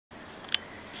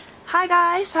Hi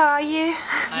guys, how are you?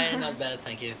 Hi, not bad,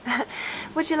 thank you.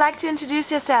 Would you like to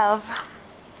introduce yourself?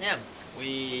 Yeah,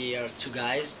 we are two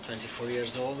guys, 24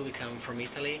 years old. We come from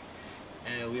Italy.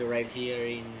 We arrived here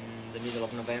in the middle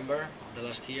of November of the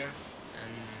last year,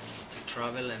 and to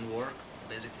travel and work,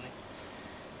 basically.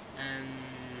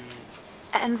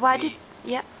 And why did...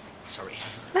 we, Yeah. sorry,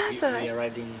 That's we alright.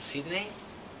 arrived in Sydney,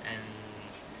 and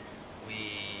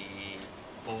we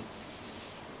bought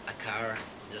a car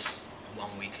just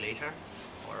 1 week later,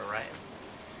 or arrived,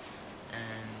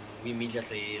 and we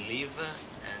immediately leave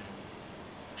and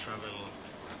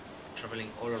traveling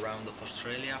all around of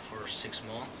Australia for 6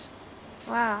 months.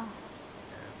 Wow.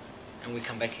 And we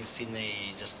come back in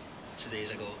Sydney just 2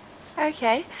 days ago.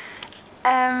 Okay.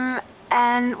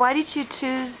 And why did you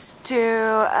choose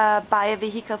to buy a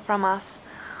vehicle from us?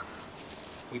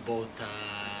 We bought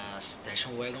a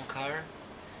Stationwagon car.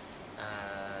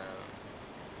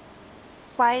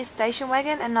 Why a station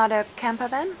wagon and not a camper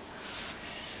van?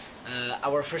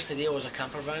 Our first idea was a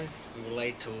camper van. We would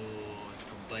like to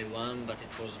buy one, but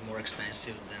it was more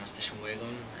expensive than a station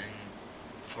wagon, and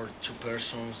for two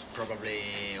persons probably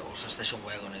also a station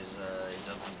wagon is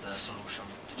a good solution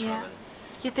to travel.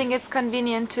 You think it's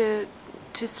convenient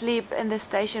to sleep in the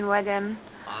station wagon?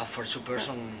 For two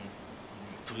persons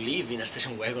to live in a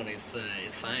station wagon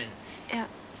it's fine. Yeah.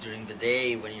 During the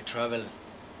day when you travel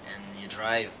and you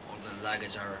drive, all the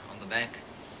luggage are on the back,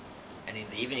 and in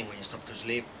the evening when you stop to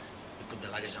sleep, you put the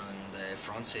luggage on the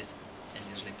front seat and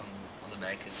you sleep on the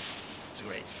back. It's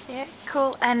great. Yeah,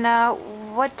 cool. And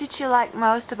what did you like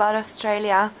most about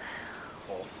Australia?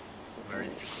 Oh, very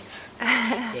difficult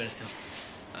question.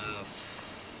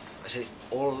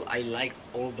 I liked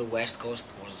all the west coast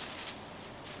was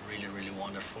really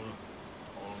wonderful.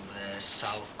 All the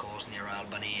south coast near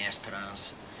Albany,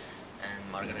 Esperance,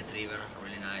 and Margaret River,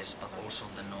 really nice. But also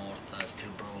on the north,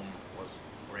 Tilbroom was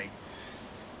great.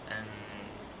 And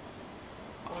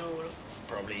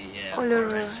probably Uluru,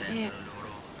 Orient Center, yeah.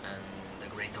 Uluru, and the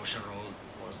Great Ocean Road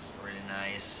was really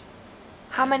nice.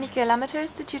 How many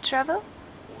kilometers did you travel?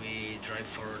 We drive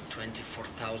for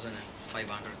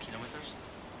 24,500 kilometers.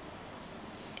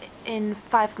 In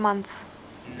 5 months.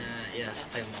 Yeah,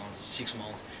 5 months, 6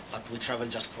 months. But we travel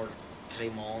just for 3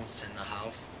 months and a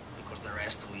half, because the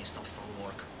rest we stop for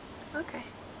work. Okay.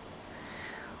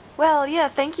 Well, yeah,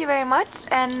 thank you very much,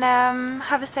 and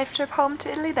have a safe trip home to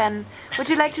Italy then. Would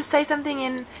you like to say something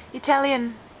in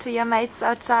Italian to your mates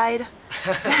outside?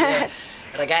 Yeah.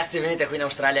 Ragazzi, venite qui in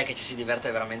Australia che ci si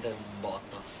diverte veramente un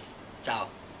botto. Ciao!